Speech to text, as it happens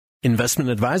Investment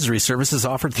advisory services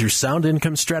offered through Sound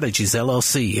Income Strategies,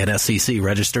 LLC, an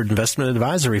SEC-registered investment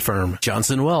advisory firm.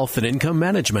 Johnson Wealth and Income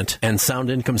Management and Sound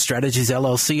Income Strategies,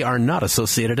 LLC are not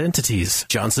associated entities.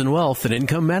 Johnson Wealth and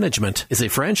Income Management is a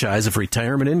franchise of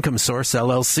Retirement Income Source,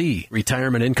 LLC.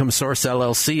 Retirement Income Source,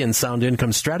 LLC and Sound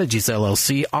Income Strategies,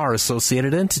 LLC are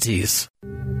associated entities.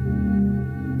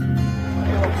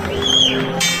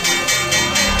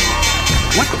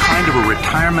 What kind of a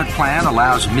retirement plan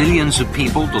allows millions of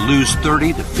people to lose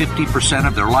 30 to 50%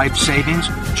 of their life savings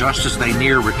just as they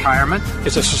near retirement?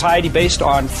 It's a society based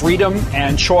on freedom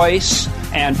and choice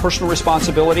and personal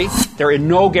responsibility. There are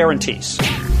no guarantees.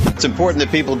 It's important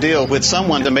that people deal with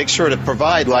someone to make sure to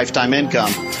provide lifetime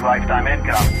income. Lifetime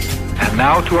income. And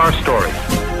now to our story.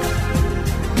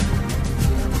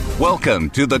 Welcome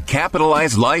to the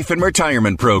Capitalized Life and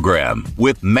Retirement Program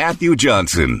with Matthew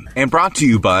Johnson and brought to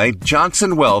you by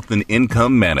Johnson Wealth and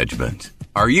Income Management.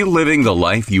 Are you living the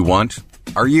life you want?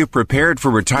 Are you prepared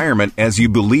for retirement as you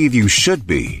believe you should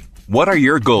be? What are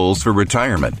your goals for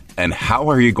retirement and how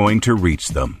are you going to reach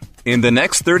them? In the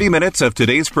next 30 minutes of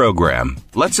today's program,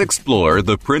 let's explore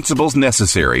the principles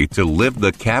necessary to live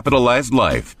the capitalized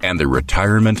life and the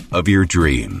retirement of your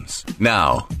dreams.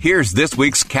 Now, here's this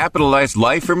week's Capitalized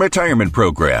Life and Retirement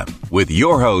Program with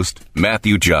your host,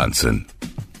 Matthew Johnson.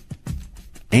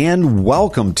 And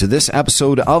welcome to this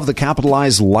episode of the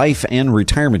Capitalized Life and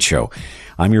Retirement Show.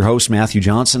 I'm your host, Matthew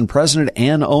Johnson, president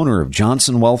and owner of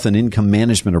Johnson Wealth and Income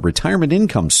Management, a retirement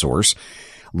income source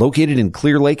located in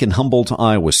Clear Lake and Humboldt,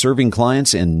 Iowa, serving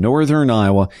clients in northern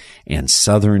Iowa and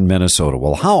southern Minnesota.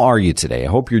 Well, how are you today? I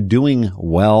hope you're doing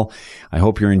well. I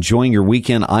hope you're enjoying your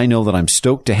weekend. I know that I'm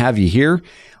stoked to have you here.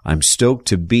 I'm stoked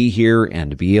to be here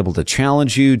and to be able to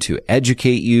challenge you, to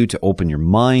educate you, to open your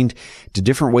mind to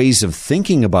different ways of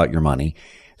thinking about your money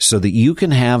so that you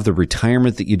can have the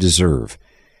retirement that you deserve.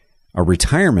 A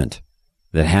retirement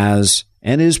that has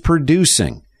and is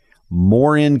producing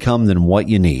more income than what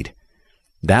you need.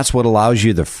 That's what allows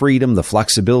you the freedom, the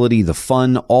flexibility, the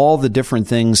fun, all the different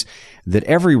things that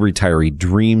every retiree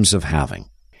dreams of having.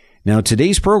 Now,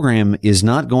 today's program is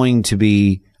not going to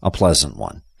be a pleasant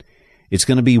one. It's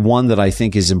going to be one that I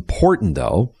think is important,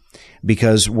 though,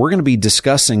 because we're going to be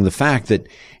discussing the fact that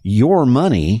your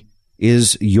money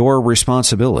is your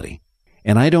responsibility.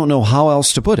 And I don't know how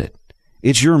else to put it.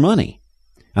 It's your money.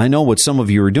 I know what some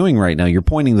of you are doing right now. You're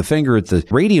pointing the finger at the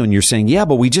radio and you're saying, yeah,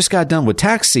 but we just got done with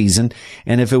tax season.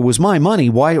 And if it was my money,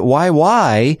 why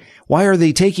are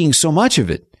they taking so much of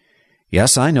it?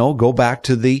 Yes, I know. Go back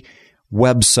to the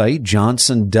website,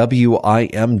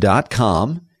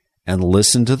 johnsonwim.com, and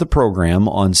listen to the program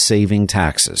on saving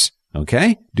taxes.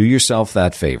 Okay? Do yourself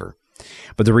that favor.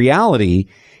 But the reality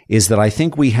is that I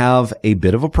think we have a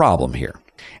bit of a problem here.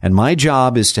 And my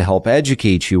job is to help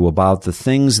educate you about the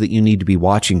things that you need to be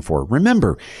watching for.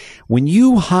 Remember, when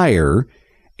you hire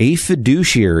a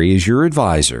fiduciary as your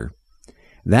advisor,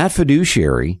 that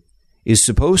fiduciary is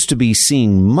supposed to be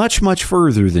seeing much, much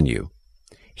further than you.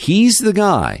 He's the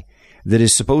guy that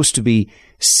is supposed to be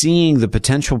seeing the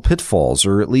potential pitfalls,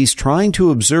 or at least trying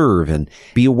to observe and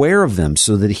be aware of them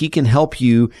so that he can help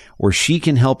you or she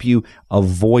can help you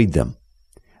avoid them.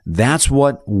 That's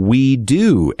what we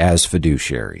do as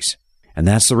fiduciaries. And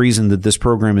that's the reason that this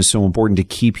program is so important, to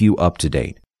keep you up to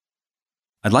date.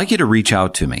 I'd like you to reach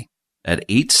out to me at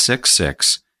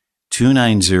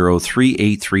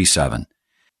 866-290-3837.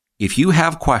 If you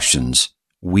have questions,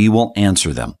 we will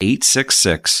answer them.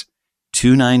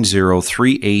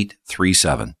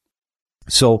 866-290-3837.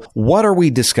 So what are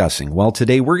we discussing? Well,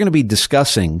 today we're going to be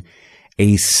discussing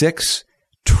a $6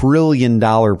 trillion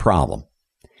problem.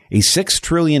 A $6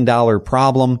 trillion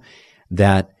problem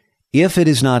that, if it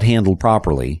is not handled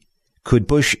properly, could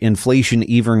push inflation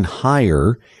even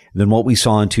higher than what we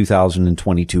saw in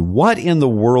 2022. What in the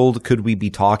world could we be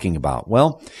talking about?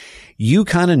 Well, you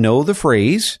kind of know the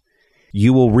phrase,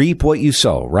 you will reap what you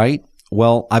sow, right?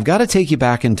 Well, I've got to take you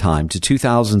back in time to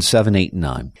 2007, 8, and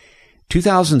 9.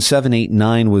 2007, 8, and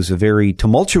 9 was a very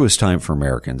tumultuous time for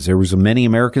Americans. There was many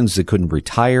Americans that couldn't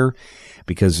retire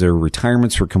because their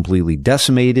retirements were completely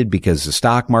decimated because the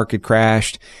stock market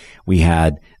crashed. We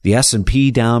had the S&P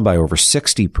down by over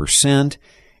 60%.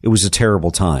 It was a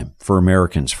terrible time for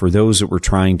Americans, for those that were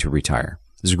trying to retire.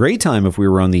 It was a great time if we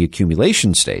were on the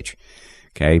accumulation stage,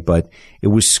 okay? But it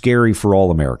was scary for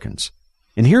all Americans.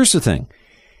 And here's the thing.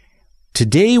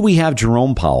 Today we have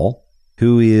Jerome Powell,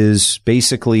 who is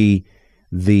basically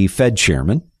the Fed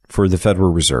chairman for the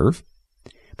Federal Reserve.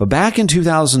 But back in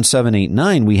 2007, 8,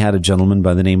 9, we had a gentleman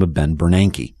by the name of Ben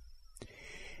Bernanke.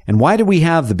 And why did we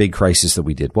have the big crisis that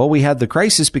we did? Well, we had the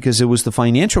crisis because it was the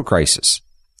financial crisis.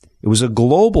 It was a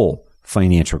global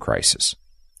financial crisis.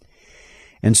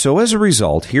 And so as a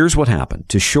result, here's what happened.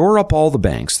 To shore up all the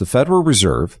banks, the Federal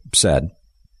Reserve said,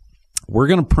 we're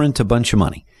going to print a bunch of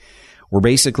money. We're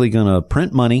basically going to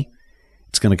print money.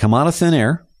 It's going to come out of thin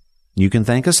air. You can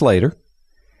thank us later.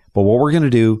 But what we're going to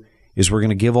do is we're going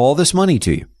to give all this money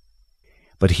to you.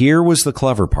 But here was the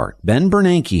clever part. Ben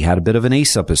Bernanke had a bit of an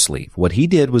ace up his sleeve. What he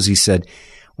did was he said,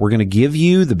 we're going to give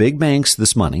you, the big banks,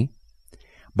 this money,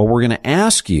 but we're going to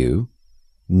ask you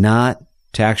not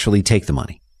to actually take the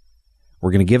money.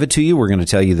 We're going to give it to you. We're going to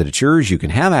tell you that it's yours. You can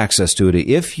have access to it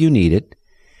if you need it,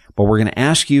 but we're going to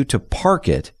ask you to park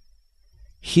it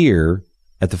here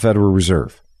at the Federal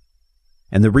Reserve.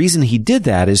 And the reason he did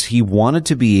that is he wanted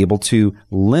to be able to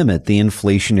limit the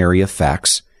inflationary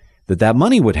effects that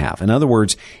money would have. In other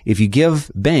words, if you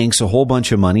give banks a whole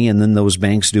bunch of money and then those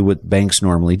banks do what banks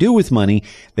normally do with money,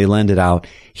 they lend it out,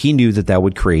 he knew that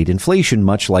would create inflation,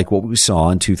 much like what we saw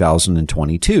in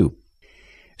 2022.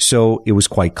 So it was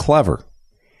quite clever.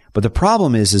 But the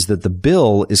problem is that the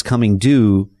bill is coming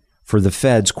due for the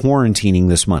feds quarantining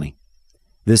this money,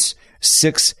 this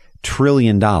 $6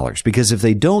 trillion, because if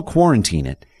they don't quarantine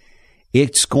it,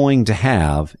 it's going to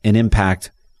have an impact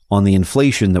on the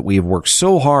inflation that we have worked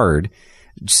so hard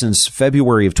since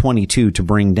February of 22 to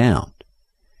bring down.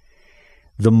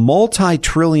 The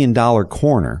multi-trillion-dollar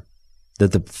corner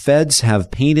that the feds have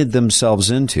painted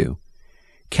themselves into,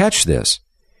 catch this,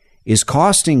 is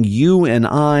costing you and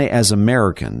I as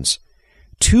Americans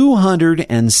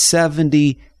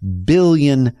 $270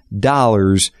 billion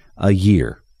a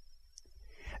year.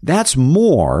 That's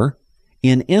more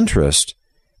in interest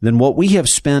than what we have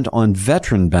spent on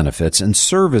veteran benefits and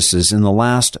services in the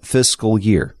last fiscal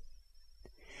year.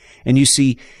 And you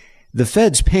see, the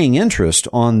Fed's paying interest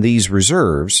on these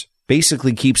reserves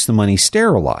basically keeps the money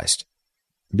sterilized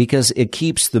because it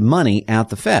keeps the money at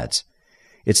the Feds.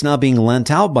 It's not being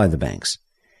lent out by the banks.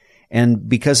 And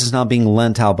because it's not being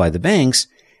lent out by the banks,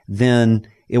 then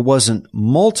it wasn't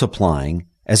multiplying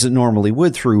as it normally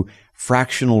would through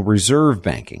fractional reserve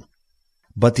banking.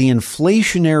 But the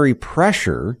inflationary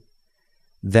pressure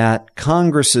that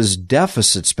Congress's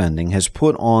deficit spending has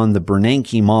put on the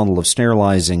Bernanke model of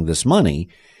sterilizing this money,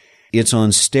 it's on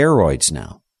steroids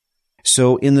now.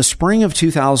 So in the spring of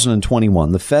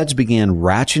 2021, the feds began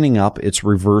ratcheting up its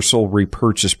reversal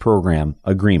repurchase program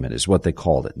agreement, is what they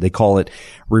called it. They call it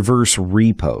reverse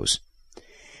repos.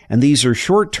 And these are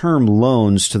short-term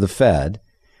loans to the Fed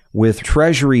with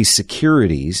Treasury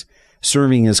securities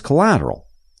serving as collateral.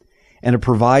 And it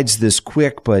provides this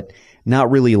quick but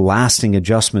not really lasting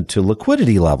adjustment to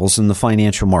liquidity levels in the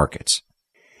financial markets.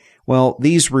 Well,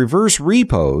 these reverse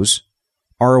repos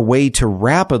are a way to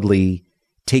rapidly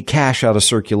take cash out of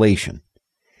circulation.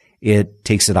 It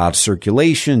takes it out of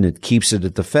circulation, it keeps it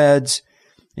at the Feds,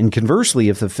 and conversely,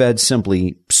 if the Fed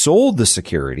simply sold the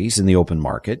securities in the open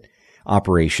market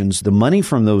operations, the money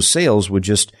from those sales would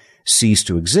just cease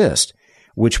to exist,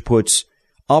 which puts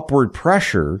upward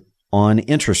pressure on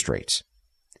interest rates,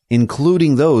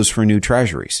 including those for new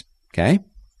treasuries. Okay?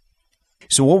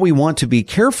 So what we want to be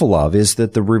careful of is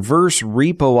that the reverse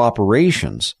repo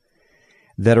operations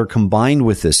that are combined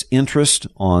with this interest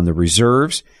on the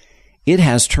reserves, it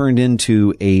has turned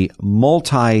into a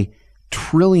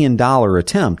multi-trillion-dollar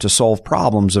attempt to solve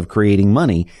problems of creating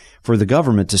money for the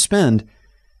government to spend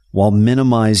while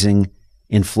minimizing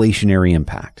inflationary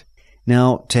impact.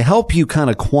 Now, to help you kind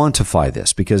of quantify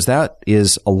this, because that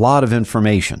is a lot of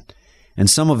information, and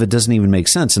some of it doesn't even make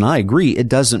sense, and I agree, it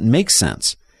doesn't make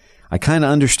sense. I kind of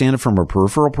understand it from a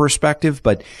peripheral perspective,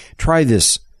 but try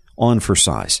this on for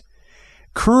size.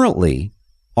 Currently,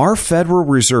 our Federal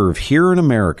Reserve here in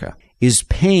America is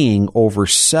paying over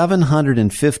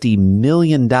 $750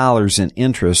 million in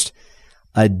interest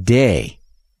a day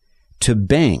to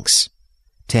banks,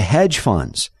 to hedge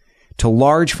funds, to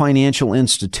large financial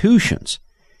institutions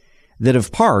that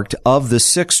have parked of the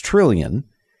 $6 trillion,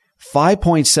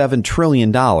 $5.7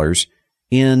 trillion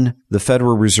in the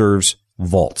Federal Reserve's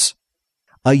vaults.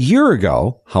 A year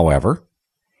ago, however,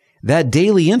 that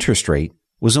daily interest rate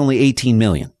was only 18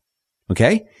 million.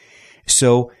 Okay?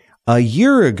 So a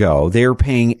year ago, they were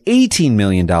paying $18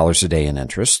 million a day in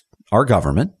interest, our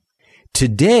government.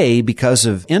 Today, because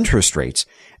of interest rates,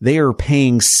 they are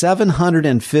paying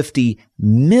 $750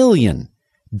 million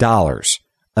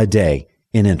a day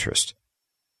in interest.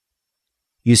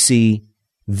 You see,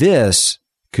 this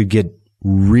could get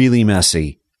really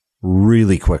messy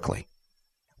really quickly.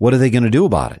 What are they going to do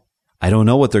about it? I don't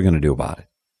know what they're going to do about it.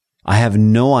 I have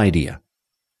no idea.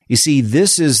 You see,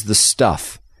 this is the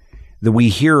stuff that we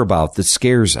hear about that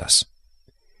scares us.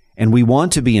 And we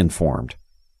want to be informed.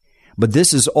 But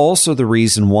this is also the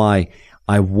reason why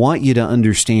I want you to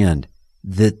understand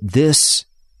that this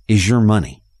is your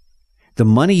money. the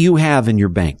money you have in your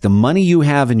bank, the money you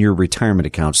have in your retirement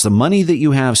accounts, the money that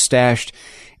you have stashed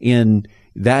in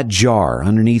that jar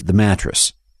underneath the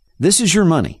mattress, this is your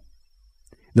money.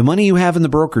 The money you have in the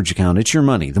brokerage account, it's your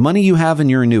money. The money you have in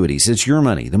your annuities, it's your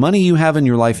money. The money you have in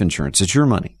your life insurance, it's your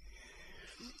money.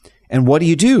 And what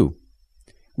do?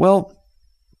 Well,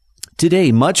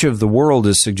 today, much of the world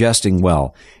is suggesting,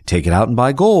 well, take it out and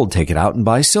buy gold, take it out and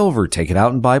buy silver, take it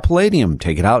out and buy palladium,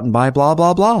 take it out and buy blah,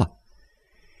 blah, blah.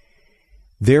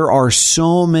 There are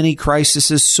so many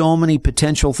crises, so many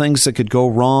potential things that could go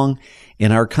wrong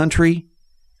in our country.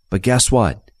 But guess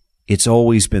what? It's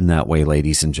always been that way,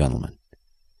 ladies and gentlemen.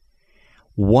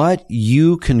 What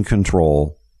you can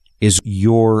control is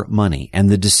your money and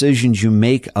the decisions you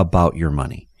make about your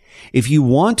money. If you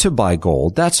want to buy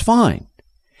gold, that's fine.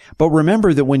 But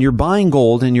remember that when you're buying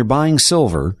gold and you're buying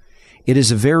silver, it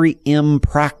is a very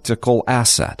impractical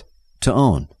asset to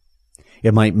own.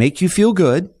 It might make you feel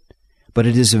good, but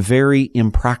it is a very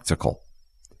impractical.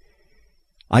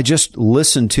 I just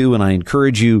listened to, and I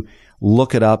encourage you,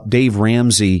 look it up, Dave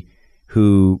Ramsey,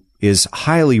 who is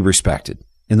highly respected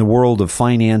in the world of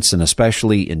finance and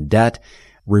especially in debt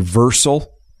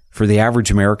reversal for the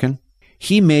average American.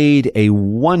 He made a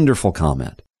wonderful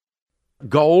comment.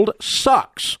 Gold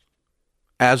sucks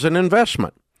as an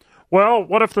investment. Well,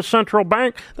 what if the central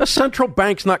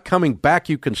bank's not coming back,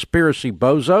 you conspiracy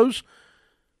bozos.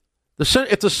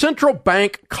 If the central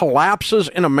bank collapses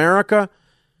in America,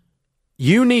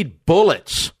 you need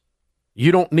bullets.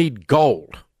 You don't need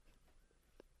gold.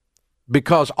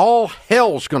 Because all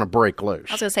hell's going to break loose.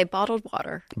 I was going to say bottled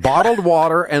water. Bottled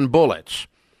water and bullets.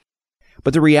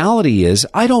 But the reality is,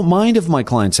 I don't mind if my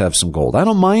clients have some gold. I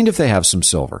don't mind if they have some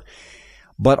silver.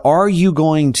 But are you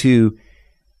going to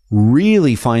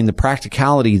really find the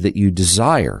practicality that you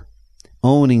desire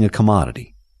owning a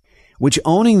commodity? Which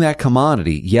owning that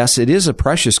commodity, yes, it is a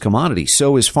precious commodity.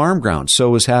 So is farm ground.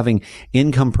 So is having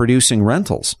income-producing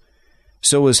rentals.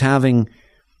 So is having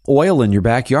oil in your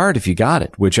backyard if you got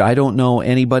it, which I don't know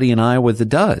anybody in Iowa that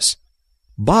does.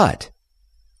 But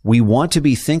we want to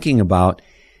be thinking about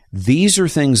these are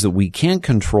things that we can't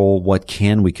control. What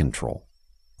can we control?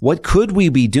 What could we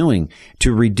be doing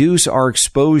to reduce our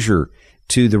exposure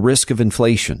to the risk of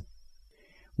inflation?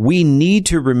 We need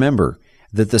to remember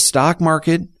that the stock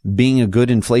market being a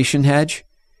good inflation hedge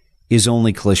is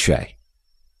only cliche.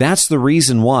 That's the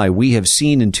reason why we have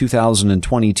seen in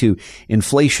 2022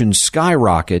 inflation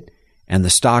skyrocket and the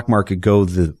stock market go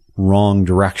the wrong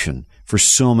direction for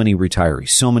so many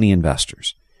retirees, so many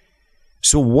investors.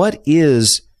 So what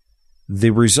is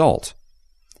the result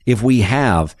if we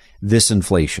have this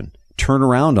inflation turn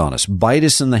around on us, bite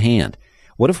us in the hand?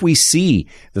 What if we see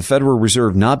the Federal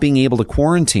Reserve not being able to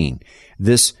quarantine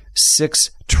this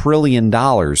 $6 trillion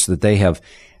that they have,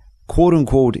 quote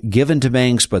unquote, given to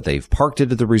banks, but they've parked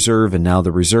it at the Reserve, and now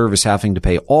the Reserve is having to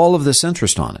pay all of this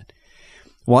interest on it?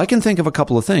 Well, I can think of a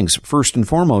couple of things. First and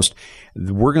foremost,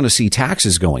 we're going to see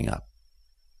taxes going up.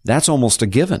 That's almost a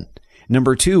given.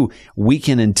 Number two, we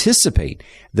can anticipate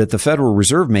that the Federal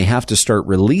Reserve may have to start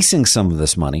releasing some of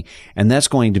this money, and that's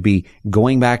going to be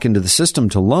going back into the system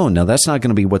to loan. Now, that's not going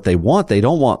to be what they want. They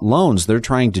don't want loans. They're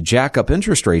trying to jack up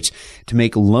interest rates to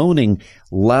make loaning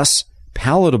less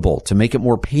palatable, to make it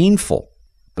more painful.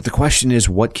 But the question is,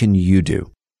 what can you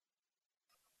do?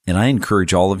 And I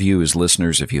encourage all of you as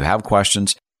listeners, if you have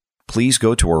questions, please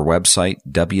go to our website,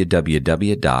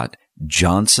 www.Johnson,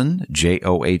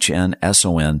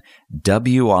 JOHNSON,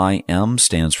 WIM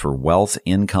stands for Wealth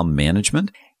Income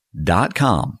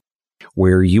Management.com,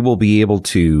 where you will be able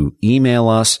to email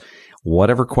us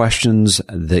whatever questions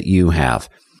that you have.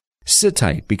 Sit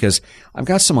tight, because I've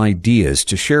got some ideas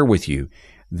to share with you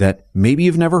that maybe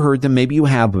you've never heard them, maybe you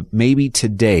have, but maybe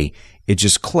today it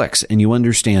just clicks and you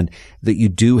understand that you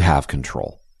do have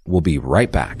control. We'll be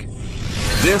right back.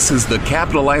 This is the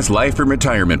Capitalized Life and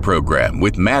Retirement Program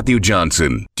with Matthew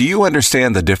Johnson. Do you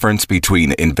understand the difference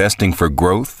between investing for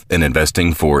growth and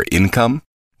investing for income?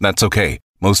 That's okay.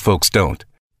 Most folks don't.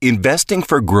 Investing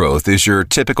for growth is your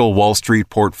typical Wall Street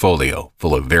portfolio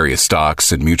full of various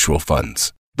stocks and mutual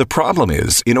funds. The problem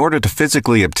is, in order to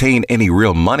physically obtain any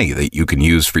real money that you can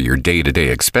use for your day-to-day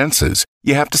expenses,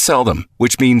 you have to sell them,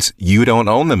 which means you don't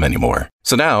own them anymore.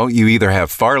 So now you either have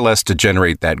far less to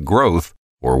generate that growth,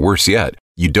 or worse yet,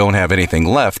 you don't have anything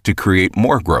left to create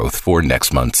more growth for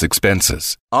next month's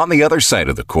expenses. On the other side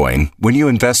of the coin, when you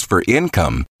invest for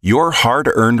income, your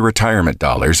hard-earned retirement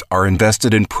dollars are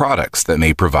invested in products that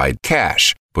may provide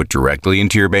cash put directly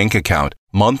into your bank account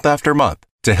month after month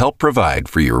to help provide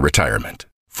for your retirement.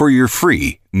 For your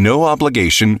free,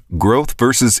 no-obligation Growth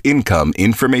versus Income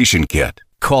Information Kit,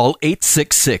 Call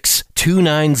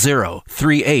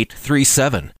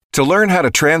 866-290-3837. To learn how to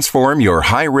transform your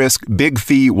high-risk,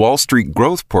 big-fee Wall Street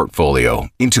growth portfolio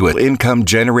into an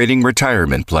income-generating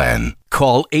retirement plan.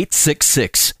 Call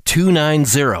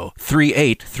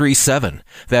 866-290-3837.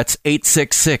 That's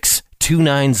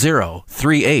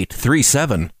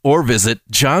 866-290-3837. Or visit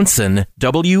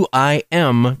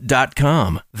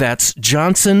johnsonwim.com. That's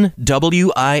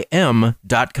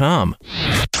johnsonwim.com.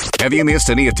 Have you missed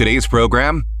any of today's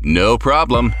program? No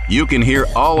problem. You can hear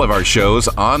all of our shows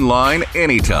online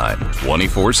anytime,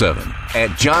 24/7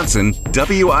 at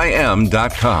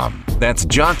johnsonwim.com. That's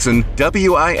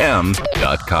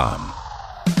johnsonwim.com.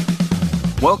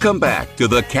 Welcome back to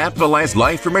the Capitalized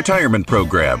Life and Retirement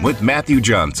Program with Matthew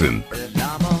Johnson.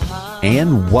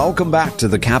 And welcome back to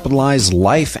the Capitalized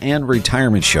Life and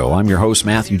Retirement Show. I'm your host,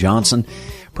 Matthew Johnson,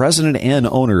 president and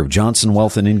owner of Johnson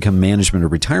Wealth and Income Management, a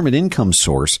retirement income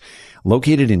source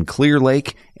located in Clear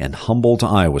Lake and Humboldt,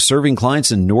 Iowa, serving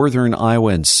clients in northern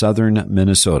Iowa and southern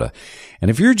Minnesota.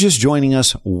 And if you're just joining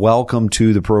us, welcome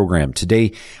to the program.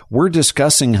 Today, we're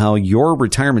discussing how your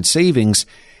retirement savings,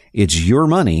 it's your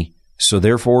money, so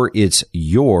therefore it's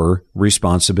your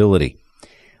responsibility.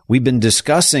 We've been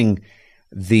discussing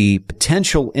the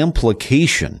potential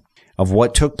implication of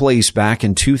what took place back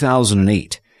in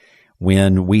 2008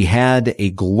 when we had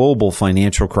a global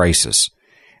financial crisis.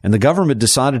 And the government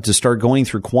decided to start going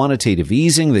through quantitative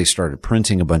easing. They started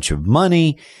printing a bunch of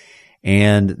money,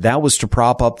 and that was to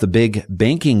prop up the big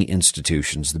banking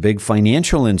institutions, the big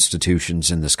financial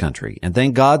institutions in this country. And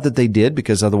thank God that they did,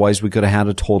 because otherwise we could have had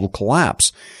a total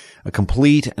collapse, a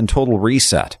complete and total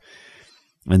reset.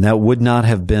 And that would not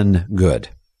have been good.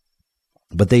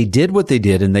 But they did what they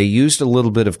did, and they used a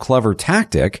little bit of clever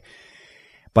tactic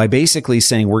by basically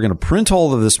saying, we're going to print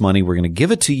all of this money, we're going to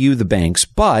give it to you, the banks,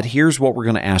 but here's what we're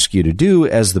going to ask you to do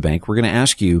as the bank. We're going to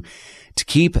ask you to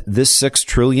keep this $6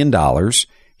 trillion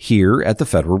here at the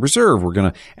Federal Reserve. We're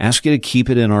going to ask you to keep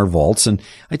it in our vaults, and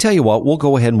I tell you what, we'll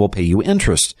go ahead and we'll pay you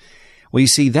interest. Well, you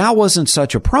see, that wasn't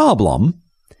such a problem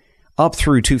up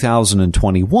through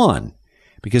 2021.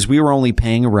 Because we were only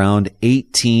paying around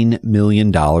 $18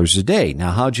 million a day.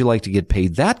 Now, how'd you like to get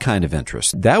paid that kind of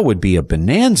interest? That would be a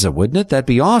bonanza, wouldn't it? That'd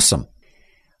be awesome.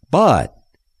 But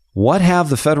what have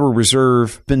the Federal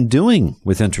Reserve been doing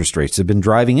with interest rates? They've been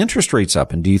driving interest rates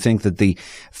up. And do you think that the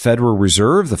Federal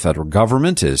Reserve, the federal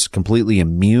government, is completely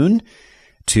immune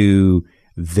to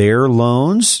their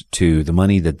loans, to the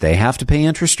money that they have to pay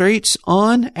interest rates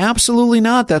on? Absolutely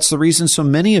not. That's the reason so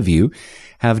many of you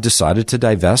have decided to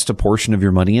divest a portion of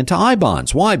your money into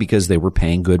I-bonds. Why? Because they were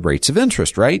paying good rates of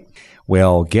interest, right?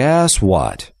 Well, guess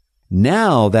what?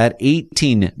 Now that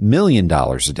 $18 million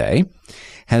a day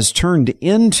has turned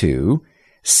into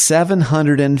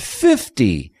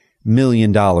 $750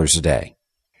 million a day.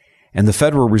 And the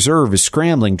Federal Reserve is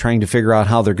scrambling, trying to figure out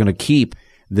how they're going to keep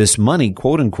this money,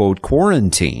 quote unquote,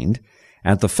 quarantined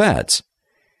at the Feds.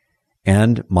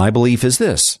 And my belief is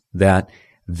this,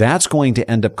 that's going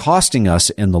to end up costing us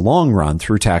in the long run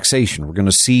through taxation. We're going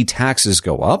to see taxes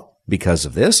go up because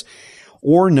of this.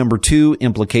 Or number two,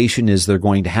 implication is they're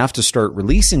going to have to start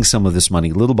releasing some of this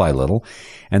money little by little,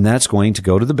 and that's going to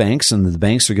go to the banks, and the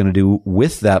banks are going to do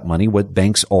with that money what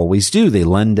banks always do. They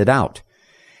lend it out.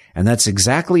 And that's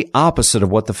exactly opposite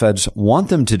of what the Feds want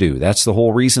them to do. That's the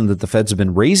whole reason that the Feds have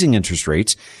been raising interest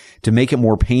rates, to make it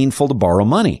more painful to borrow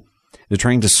money. They're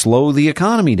trying to slow the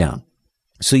economy down.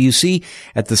 So you see,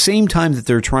 at the same time that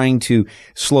they're trying to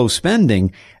slow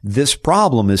spending, this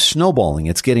problem is snowballing.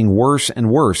 It's getting worse and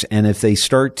worse. And if they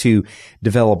start to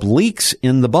develop leaks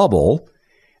in the bubble,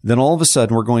 then all of a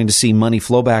sudden we're going to see money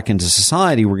flow back into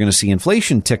society. We're going to see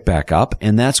inflation tick back up,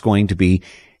 and that's going to be,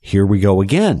 here we go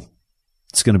again.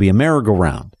 It's going to be a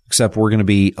merry-go-round, except we're going to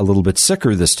be a little bit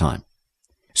sicker this time.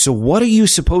 So what are you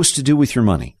supposed to do with your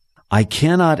money? I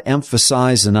cannot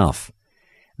emphasize enough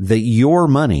that your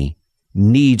money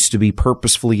needs to be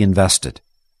purposefully invested.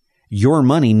 Your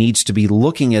money needs to be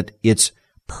looking at its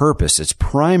purpose, its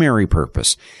primary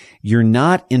purpose. You're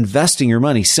not investing your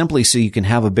money simply so you can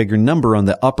have a bigger number on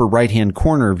the upper right-hand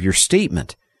corner of your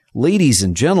statement. Ladies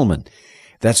and gentlemen,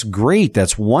 that's great.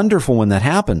 That's wonderful when that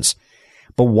happens.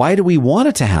 But why do we want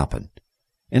it to happen?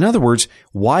 In other words,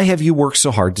 why have you worked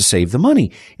so hard to save the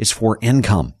money? It's for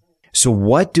income. So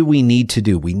what do we need to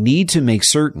do? We need to make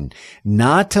certain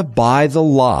not to buy the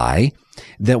lie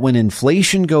that when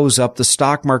inflation goes up, the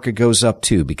stock market goes up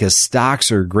too, because stocks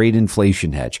are a great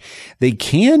inflation hedge. They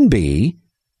can be,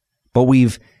 but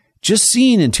we've just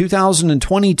seen in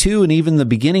 2022 and even the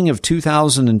beginning of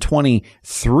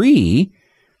 2023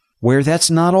 where that's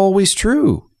not always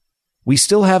true. We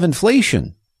still have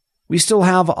inflation. We still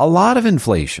have a lot of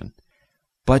inflation.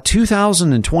 But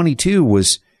 2022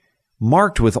 was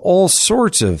marked with all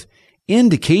sorts of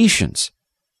indications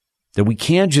that we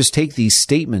can't just take these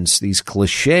statements, these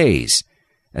cliches,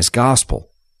 as gospel.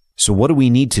 So what do we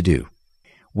need to do?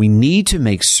 We need to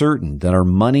make certain that our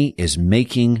money is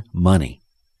making money.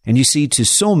 And you see, to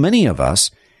so many of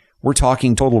us, we're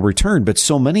talking total return, but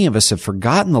so many of us have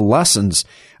forgotten the lessons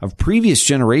of previous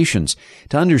generations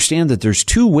to understand that there's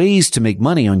two ways to make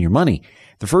money on your money.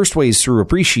 The first way is through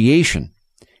appreciation.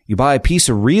 You buy a piece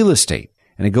of real estate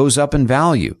and it goes up in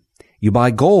value. You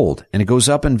buy gold and it goes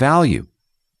up in value.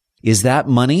 Is that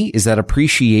money, is that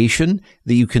appreciation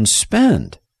that you can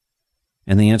spend?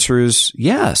 And the answer is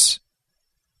yes.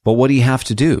 But what do you have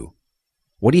to do?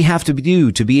 What do you have to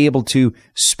do to be able to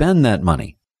spend that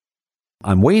money?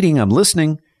 I'm waiting. I'm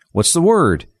listening. What's the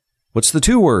word? What's the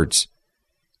two words?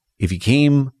 If you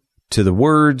came to the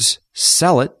words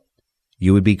sell it,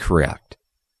 you would be correct.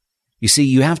 You see,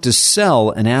 you have to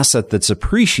sell an asset that's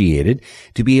appreciated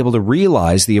to be able to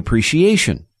realize the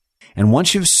appreciation. And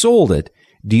once you've sold it,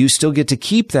 do you still get to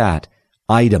keep that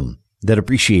item that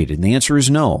appreciated? And the answer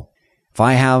is no. If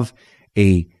I have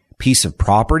a piece of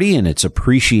property and it's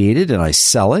appreciated and I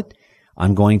sell it,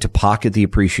 I'm going to pocket the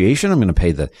appreciation. I'm going to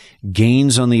pay the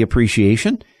gains on the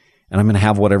appreciation, and I'm going to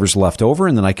have whatever's left over,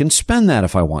 and then I can spend that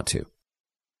if I want to.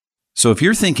 So if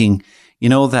you're thinking,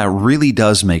 that really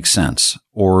does make sense,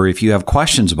 or if you have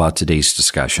questions about today's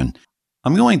discussion,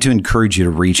 I'm going to encourage you to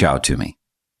reach out to me.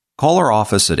 Call our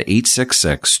office at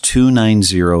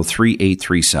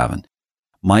 866-290-3837.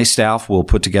 My staff will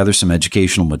put together some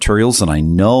educational materials that I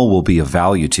know will be of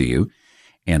value to you,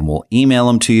 and we'll email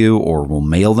them to you or we'll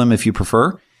mail them if you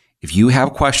prefer. If you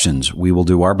have questions, we will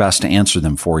do our best to answer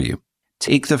them for you.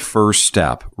 Take the first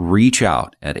step. Reach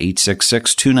out at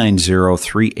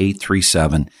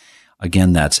 866-290-3837.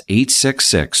 Again, that's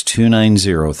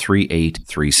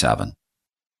 866-290-3837.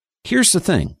 Here's the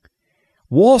thing.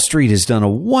 Wall Street has done a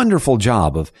wonderful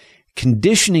job of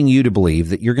conditioning you to believe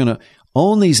that you're going to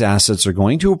own these assets, are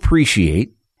going to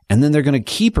appreciate, and then they're going to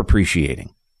keep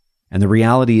appreciating. And the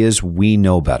reality is we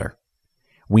know better.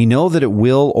 We know that it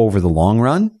will over the long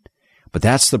run, but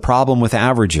that's the problem with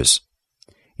averages.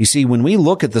 You see, when we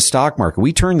look at the stock market,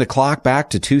 we turn the clock back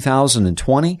to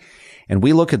 2020, and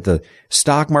we look at the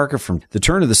stock market from the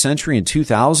turn of the century in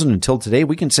 2000 until today,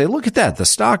 we can say, look at that. The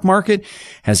stock market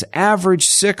has averaged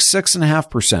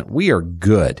 6.5%. We are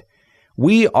good.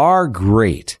 We are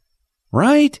great,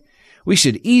 right? We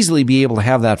should easily be able to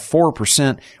have that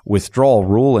 4% withdrawal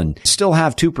rule and still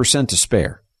have 2% to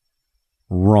spare.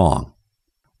 Wrong.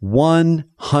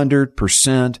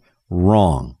 100%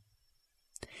 wrong.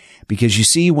 Because you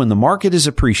see, when the market is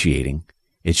appreciating,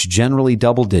 it's generally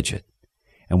double digit.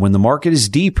 And when the market is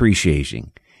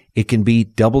depreciating, it can be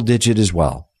double digit as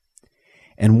well.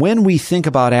 And when we think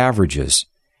about averages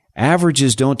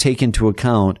don't take into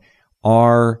account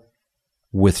our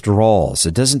withdrawals.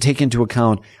 It doesn't take into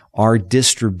account our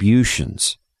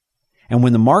distributions. And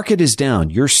when the market is down,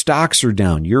 your stocks are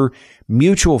down, your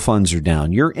mutual funds are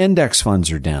down, your index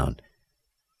funds are down,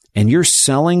 and you're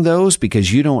selling those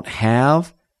because you don't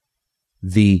have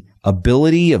the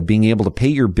ability of being able to pay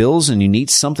your bills and you need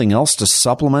something else to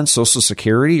supplement Social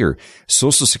Security or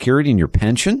Social Security and your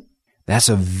pension, that's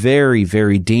a very,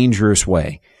 very dangerous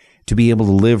way to be able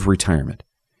to live retirement.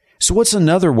 So what's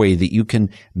another way that you can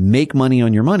make money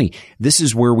on your money? This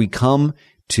is where we come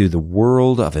to the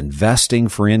world of investing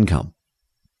for income.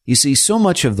 You see, so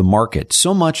much of the market,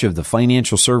 so much of the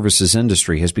financial services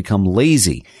industry has become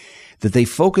lazy that they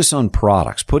focus on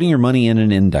products, putting your money in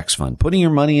an index fund, putting your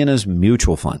money in a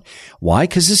mutual fund. Why?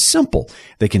 Because it's simple.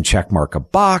 They can check mark a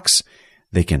box.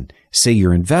 They can say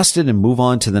you're invested and move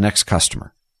on to the next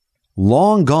customer.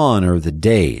 Long gone are the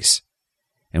days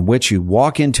in which you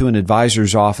walk into an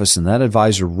advisor's office and that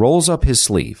advisor rolls up his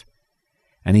sleeve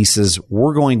and he says,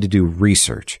 we're going to do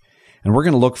research and we're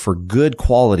going to look for good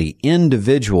quality,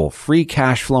 individual, free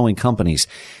cash flowing companies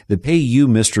that pay you,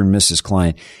 Mr. and Mrs.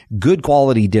 Client, good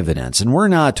quality dividends. And we're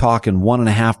not talking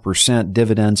 1.5%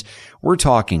 dividends. We're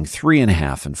talking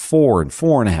 3.5% and 4% and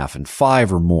 4.5% and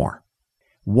 5% or more.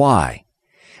 Why?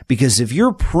 Because if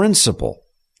your principal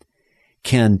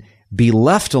can be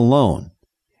left alone,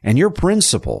 and your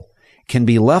principal can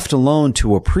be left alone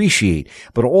to appreciate,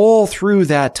 but all through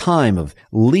that time of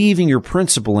leaving your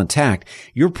principal intact,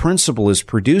 your principal is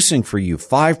producing for you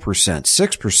 5%,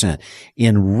 6%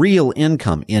 in real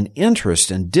income, in interest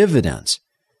and dividends.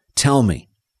 Tell me,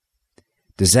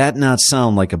 does that not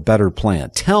sound like a better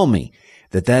plan? Tell me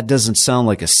that that doesn't sound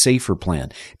like a safer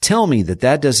plan. Tell me that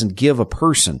that doesn't give a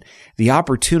person the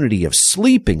opportunity of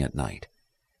sleeping at night,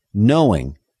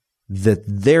 knowing that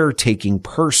they're taking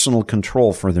personal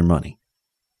control for their money.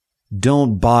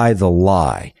 Don't buy the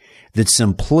lie that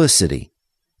simplicity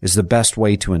is the best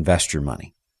way to invest your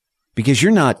money, because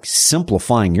you're not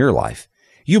simplifying your life.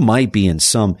 You might be in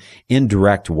some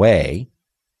indirect way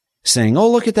saying, oh,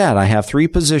 look at that. I have 3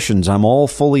 positions. I'm all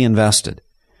fully invested.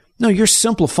 No, you're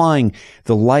simplifying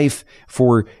the life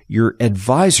for your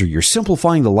advisor. You're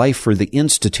simplifying the life for the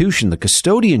institution, the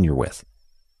custodian you're with.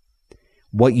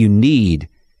 What you need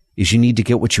is you need to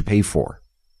get what you pay for.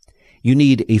 You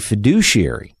need a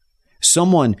fiduciary,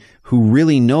 someone who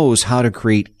really knows how to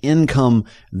create income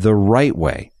the right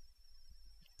way.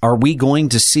 Are we going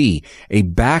to see a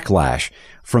backlash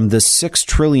from this $6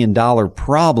 trillion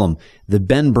problem that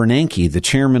Ben Bernanke, the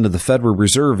chairman of the Federal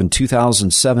Reserve in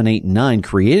 2007, 8, and 9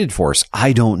 created for us?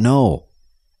 I don't know.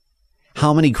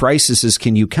 How many crises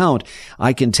can you count?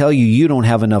 I can tell you, you don't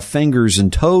have enough fingers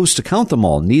and toes to count them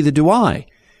all. Neither do I.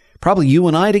 Probably you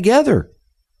and I together.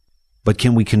 But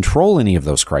can we control any of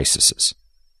those crises?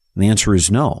 And the answer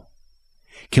is no.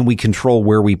 Can we control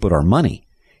where we put our money?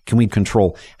 Can we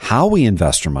control how we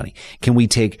invest our money? Can we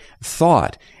take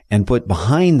thought and put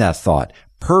behind that thought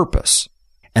purpose,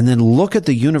 and then look at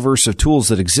the universe of tools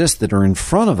that exist that are in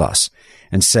front of us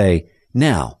and say,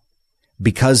 now,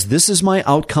 because this is my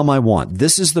outcome I want,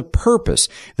 this is the purpose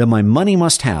that my money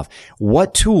must have,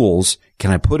 what tools can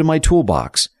I put in my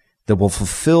toolbox that will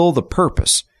fulfill the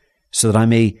purpose so that I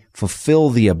may fulfill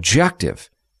the objective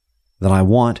that I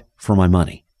want for my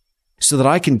money, so that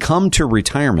I can come to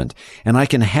retirement and I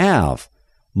can have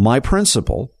my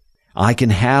principal, I can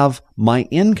have my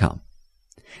income,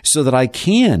 so that I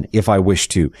can, if I wish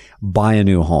to, buy a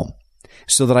new home,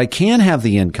 so that I can have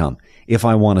the income if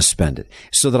I want to spend it,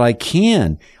 so that I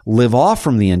can live off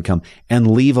from the income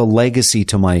and leave a legacy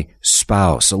to my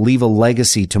spouse, leave a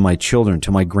legacy to my children,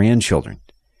 to my grandchildren.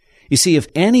 You see, if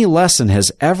any lesson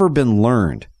has ever been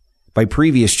learned by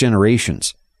previous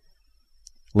generations,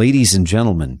 ladies and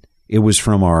gentlemen, it was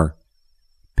from our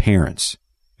parents.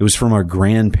 It was from our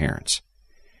grandparents.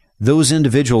 Those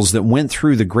individuals that went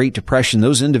through the Great Depression,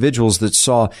 those individuals that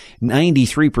saw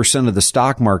 93% of the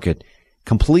stock market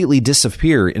completely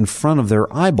disappear in front of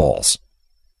their eyeballs.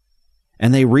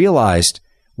 And they realized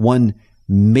one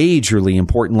majorly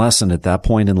important lesson at that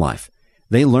point in life.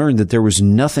 They learned that there was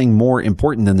nothing more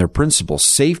important than their principles,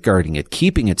 safeguarding it,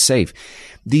 keeping it safe.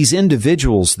 These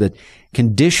individuals that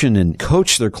condition and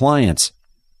coach their clients.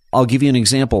 I'll give you an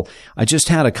example. I just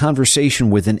had a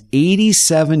conversation with an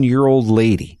 87-year-old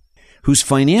lady whose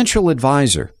financial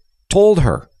advisor told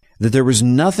her that there was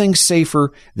nothing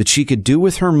safer that she could do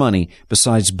with her money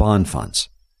besides bond funds.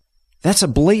 That's a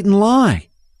blatant lie.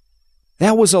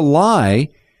 That was a lie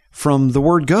from the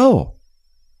word go.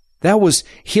 That was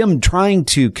him trying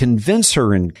to convince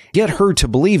her and get her to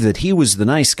believe that he was the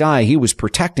nice guy, he was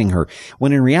protecting her,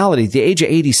 when in reality, at the age of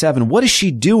 87, what is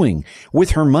she doing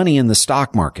with her money in the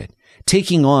stock market?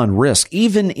 Taking on risk,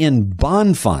 even in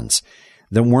bond funds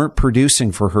that weren't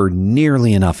producing for her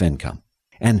nearly enough income,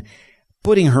 and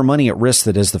putting her money at risk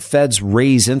that as the feds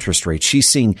raise interest rates, she's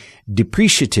seeing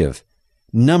depreciative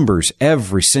numbers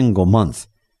every single month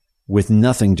with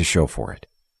nothing to show for it.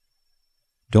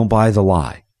 Don't buy the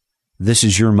lie. This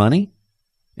is your money,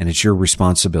 and it's your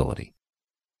responsibility.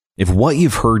 If what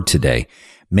you've heard today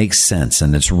makes sense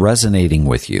and it's resonating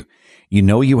with you, you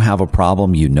know you have a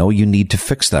problem, you know you need to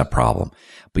fix that problem,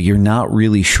 but you're not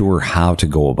really sure how to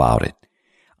go about it.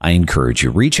 I encourage you,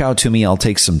 reach out to me. I'll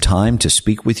take some time to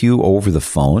speak with you over the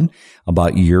phone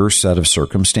about your set of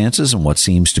circumstances and what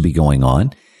seems to be going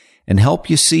on, and help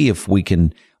you see if we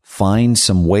can find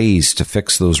some ways to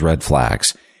fix those red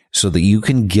flags so that you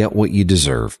can get what you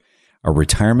deserve. A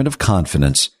retirement of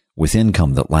confidence with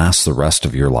income that lasts the rest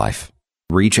of your life.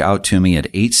 Reach out to me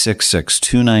at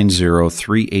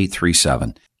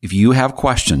 866-290-3837. If you have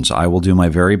questions, I will do my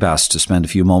very best to spend a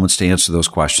few moments to answer those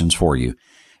questions for you.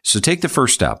 So take the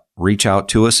first step. Reach out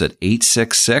to us at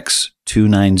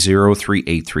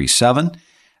 866-290-3837.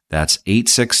 That's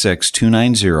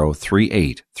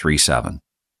 866-290-3837.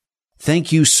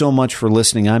 Thank you so much for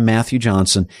listening. I'm Matthew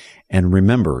Johnson. And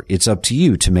remember, it's up to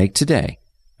you to make today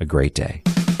a great day.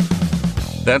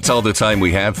 That's all the time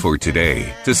we have for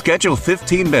today. To schedule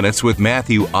 15 minutes with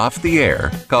Matthew off the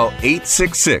air, call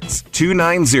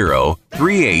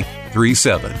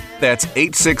 866-290-3837. That's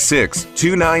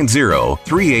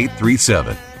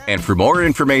 866-290-3837. And for more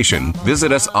information,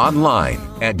 visit us online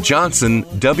at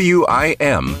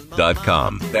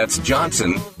johnsonwim.com. That's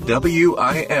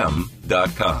johnsonwim.com.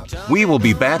 We will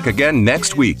be back again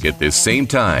next week at this same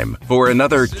time for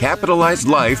another Capitalized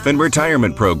Life and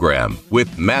Retirement Program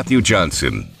with Matthew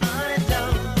Johnson.